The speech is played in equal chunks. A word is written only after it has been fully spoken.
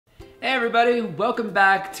Hey everybody, welcome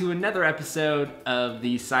back to another episode of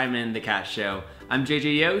the Simon the Cat Show. I'm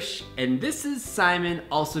JJ Yosh, and this is Simon,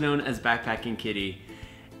 also known as Backpacking Kitty.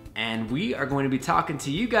 And we are going to be talking to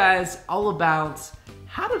you guys all about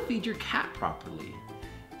how to feed your cat properly.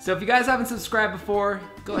 So if you guys haven't subscribed before,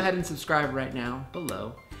 go ahead and subscribe right now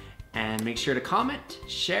below. And make sure to comment,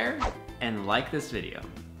 share, and like this video.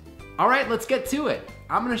 All right, let's get to it.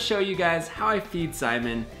 I'm gonna show you guys how I feed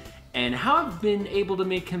Simon and how I've been able to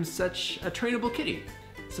make him such a trainable kitty.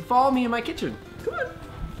 So follow me in my kitchen. Come on.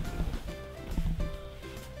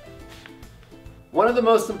 One of the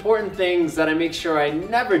most important things that I make sure I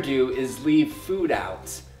never do is leave food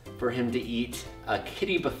out for him to eat a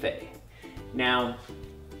kitty buffet. Now,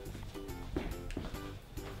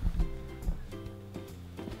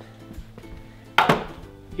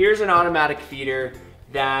 here's an automatic feeder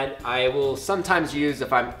that I will sometimes use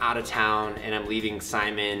if I'm out of town and I'm leaving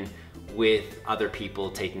Simon with other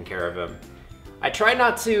people taking care of him. I try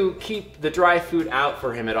not to keep the dry food out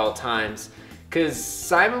for him at all times because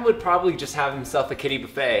Simon would probably just have himself a kitty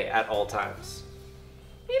buffet at all times.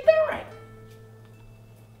 Ain't that right?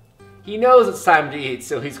 He knows it's time to eat,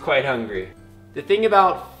 so he's quite hungry. The thing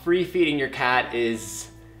about free feeding your cat is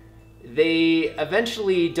they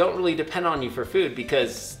eventually don't really depend on you for food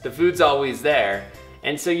because the food's always there.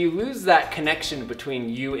 And so you lose that connection between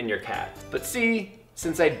you and your cat. But see,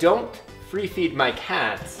 since I don't free feed my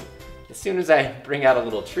cats, as soon as I bring out a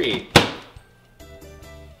little treat,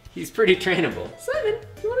 he's pretty trainable. Simon,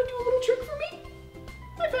 you wanna do a little trick for me?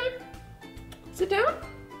 High five. Sit down.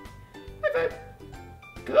 High five.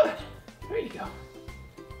 Good, there you go.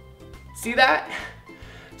 See that?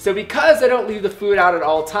 So because I don't leave the food out at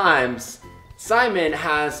all times, Simon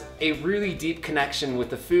has a really deep connection with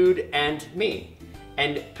the food and me.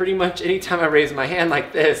 And pretty much anytime I raise my hand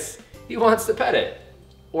like this, he wants to pet it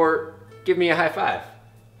or give me a high five.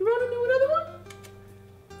 You want to do another one?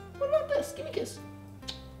 What about this? Give me a kiss.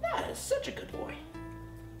 That is such a good boy.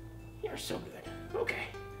 You're so good. Okay.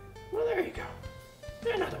 Well, there you go.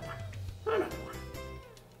 Another one. Another one.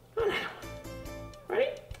 Another one. Ready?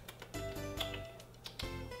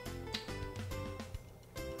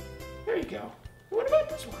 There you go. What about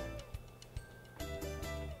this one?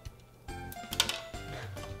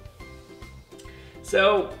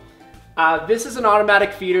 So, this is an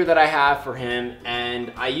automatic feeder that I have for him,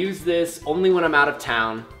 and I use this only when I'm out of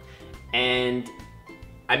town, and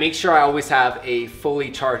I make sure I always have a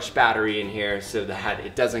fully charged battery in here so that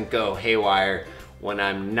it doesn't go haywire when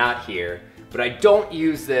I'm not here. But I don't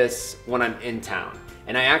use this when I'm in town,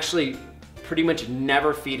 and I actually pretty much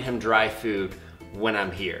never feed him dry food when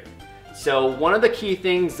I'm here. So one of the key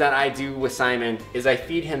things that I do with Simon is I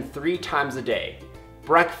feed him 3 times a day: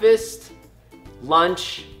 breakfast,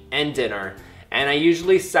 lunch, and dinner. And I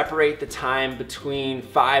usually separate the time between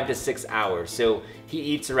 5 to 6 hours. So he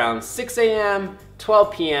eats around 6 a.m.,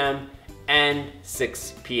 12 p.m., and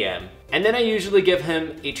 6 p.m. And then I usually give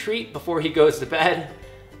him a treat before he goes to bed,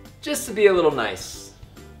 just to be a little nice.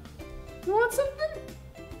 You want something?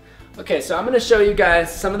 Okay, so I'm gonna show you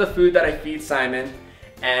guys some of the food that I feed Simon.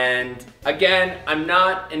 And again, I'm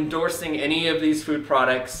not endorsing any of these food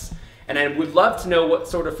products, and I would love to know what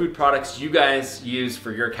sort of food products you guys use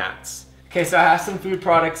for your cats. Okay, so I have some food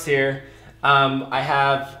products here. I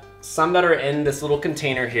have some that are in this little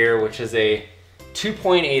container here, which is a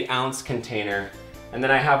 2.8 ounce container. And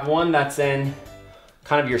then I have one that's in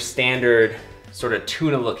kind of your standard sort of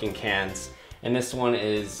tuna looking cans. And this one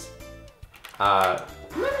is,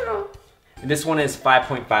 this one is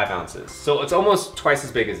 5.5 ounces. So it's almost twice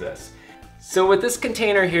as big as this. So with this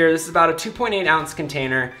container here, this is about a 2.8 ounce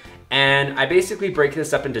container, and I basically break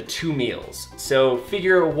this up into 2 meals. So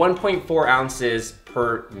figure 1.4 ounces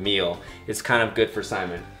per meal is kind of good for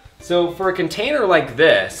Simon. So for a container like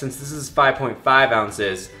this, since this is 5.5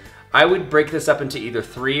 ounces, I would break this up into either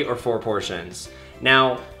 3 or 4 portions.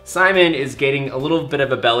 Now, Simon is getting a little bit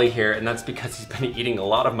of a belly here, and that's because he's been eating a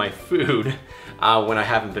lot of my food when I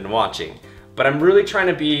haven't been watching. But I'm really trying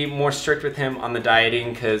to be more strict with him on the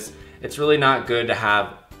dieting because it's really not good to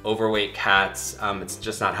have overweight cats. It's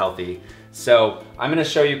just not healthy. So I'm gonna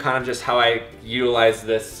show you kind of just how I utilize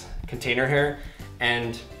this container here.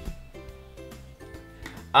 And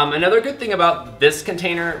another good thing about this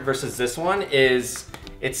container versus this one is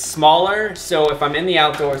it's smaller. So if I'm in the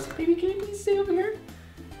outdoors, baby, can you please stay over here?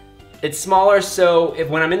 It's smaller, so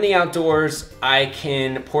when I'm in the outdoors, I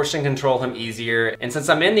can portion control him easier. And since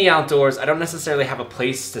I'm in the outdoors, I don't necessarily have a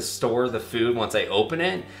place to store the food once I open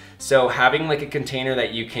it. So having like a container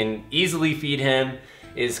that you can easily feed him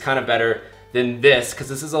is kind of better than this, because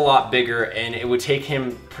this is a lot bigger and it would take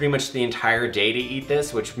him pretty much the entire day to eat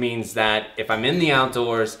this, which means that if I'm in the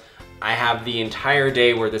outdoors, I have the entire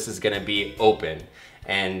day where this is gonna be open,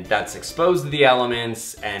 and that's exposed to the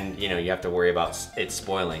elements, and you know, you have to worry about it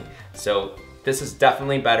spoiling. So this is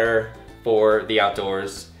definitely better for the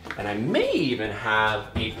outdoors, and I may even have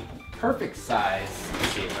a perfect size. Let's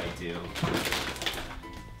see if I do.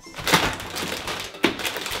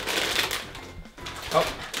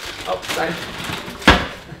 Oh, Simon.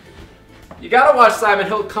 You gotta watch Simon.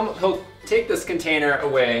 He'll take this container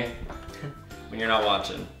away when you're not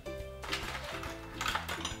watching.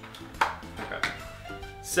 Okay.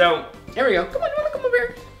 So, here we go. Come on, you wanna come over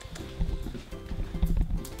here?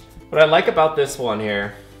 What I like about this one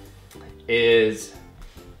here is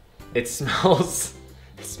it smells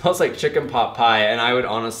like chicken pot pie, and I would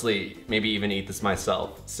honestly maybe even eat this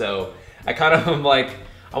myself. So I kind of am like,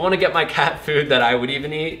 I want to get my cat food that I would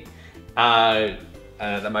even eat.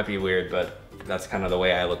 That might be weird, but that's kind of the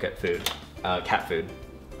way I look at food, cat food.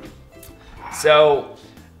 So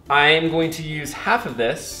I'm going to use half of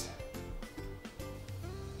this.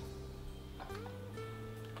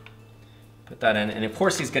 Put that in, and of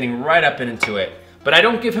course he's getting right up into it. But I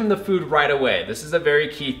don't give him the food right away. This is a very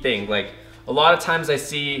key thing. Like, a lot of times I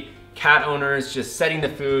see cat owners just setting the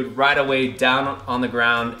food right away down on the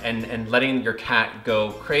ground and letting your cat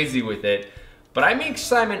go crazy with it. But I make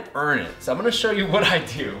Simon earn it. So I'm gonna show you what I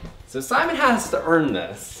do. So Simon has to earn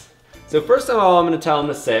this. So first of all, I'm gonna tell him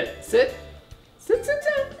to sit. Sit, sit, sit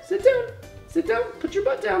down, sit down, sit down, put your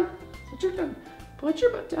butt down, sit your down, put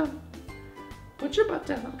your butt down, put your butt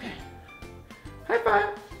down, okay. High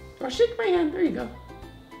five, or shake my hand, there you go.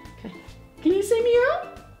 Okay, can you say meow?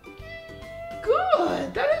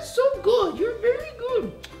 Good, that is so good, you're very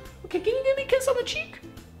good. Okay, can you give me a kiss on the cheek?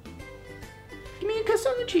 Give me a kiss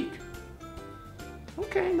on the cheek.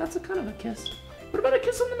 Okay, that's a kind of a kiss. What about a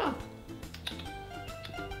kiss on the mouth?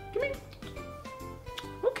 Give me.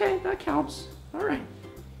 Okay, that counts. All right.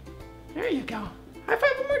 There you go. High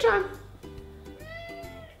five one more time.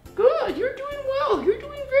 Good, you're doing well. You're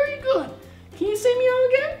doing very good. Can you say meow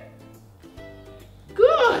again?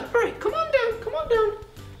 Good. All right, come on down. Come on down.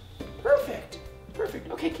 Perfect. Perfect.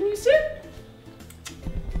 Okay, can you sit?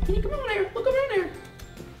 Can you come over here? Look around here.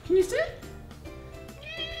 Can you sit?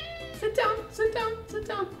 Sit down, sit down, sit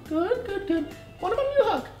down. Good, good, good. What about you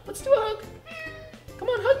hug? Let's do a hug. Come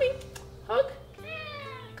on, hug me. Hug.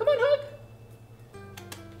 Come on, hug.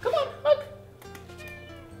 Come on, hug.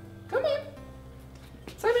 Come on.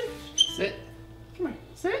 Simon, sit. Come here.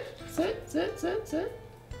 Sit, sit, sit, sit, sit.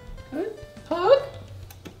 Good. Hug.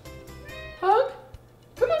 Hug.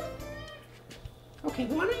 Come on. Okay,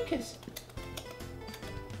 why don't you kiss?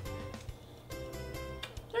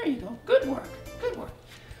 There you go. Good work. Good work.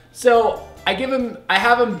 So I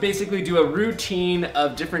have him basically do a routine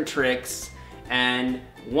of different tricks, and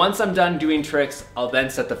once I'm done doing tricks, I'll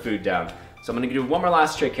then set the food down. So I'm gonna do one more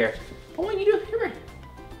last trick here. I want you to do, come here,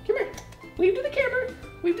 come here. Wave to the camera,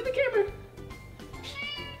 wave to the camera.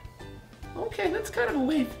 Okay, that's kind of a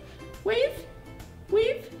wave. Wave,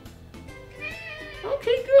 wave.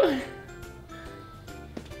 Okay, good.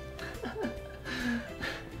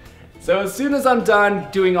 So as soon as I'm done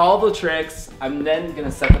doing all the tricks, I'm then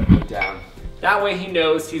gonna set the food down. That way he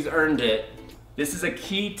knows he's earned it. This is a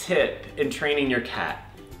key tip in training your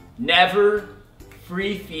cat. Never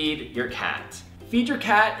free feed your cat. Feed your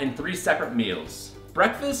cat in 3 separate meals: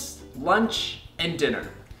 breakfast, lunch, and dinner.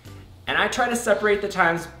 And I try to separate the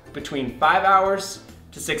times between 5 hours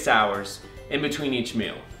to 6 hours in between each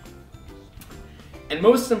meal. And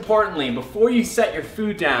most importantly, before you set your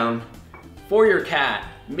food down for your cat,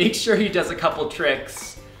 make sure he does a couple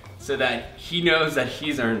tricks so that he knows that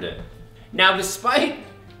he's earned it. Now, despite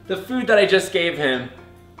the food that I just gave him,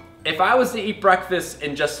 if I was to eat breakfast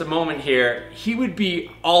in just a moment here, he would be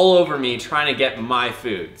all over me trying to get my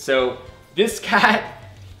food. So this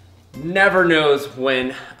cat never knows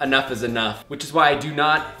when enough is enough, which is why I do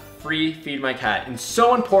not free feed my cat. And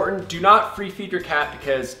so important, do not free feed your cat,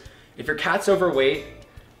 because if your cat's overweight,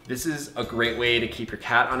 this is a great way to keep your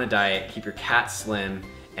cat on a diet, keep your cat slim,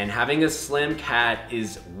 and having a slim cat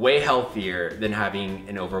is way healthier than having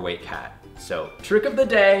an overweight cat. So, trick of the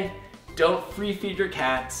day, don't free feed your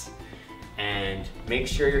cats, and make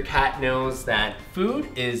sure your cat knows that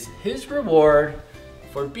food is his reward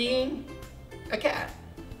for being a cat.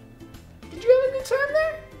 Did you have a good time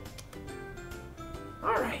there?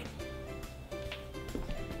 All right.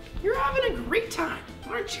 You're having a great time,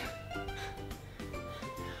 aren't you?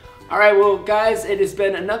 All right, well guys, it has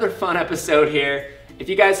been another fun episode here. If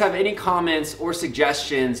you guys have any comments or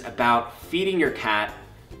suggestions about feeding your cat,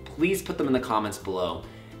 please put them in the comments below.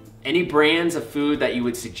 Any brands of food that you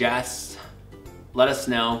would suggest, let us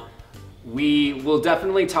know. We will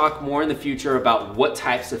definitely talk more in the future about what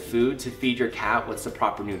types of food to feed your cat, what's the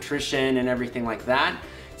proper nutrition and everything like that.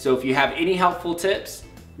 So if you have any helpful tips,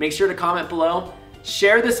 make sure to comment below.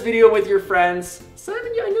 Share this video with your friends. Simon,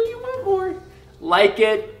 I know you want more. Like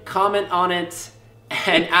it, comment on it,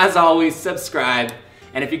 and as always, subscribe.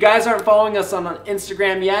 And if you guys aren't following us on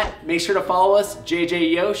Instagram yet, make sure to follow us,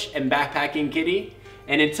 JJ Yosh and Backpacking Kitty.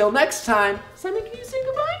 And until next time, Simon, can you say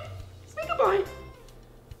goodbye? Say goodbye.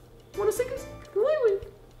 Want to say goodbye?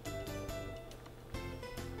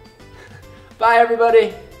 Bye,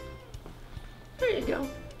 everybody. There you go.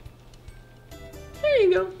 There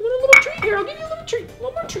you go. Want a little treat here? I'll give you a little treat.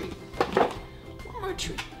 One more treat. One more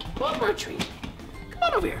treat. One more treat. Come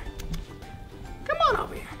on over here. Come on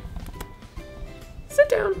over here. Sit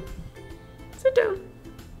down. Sit down.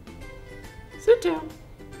 Sit down.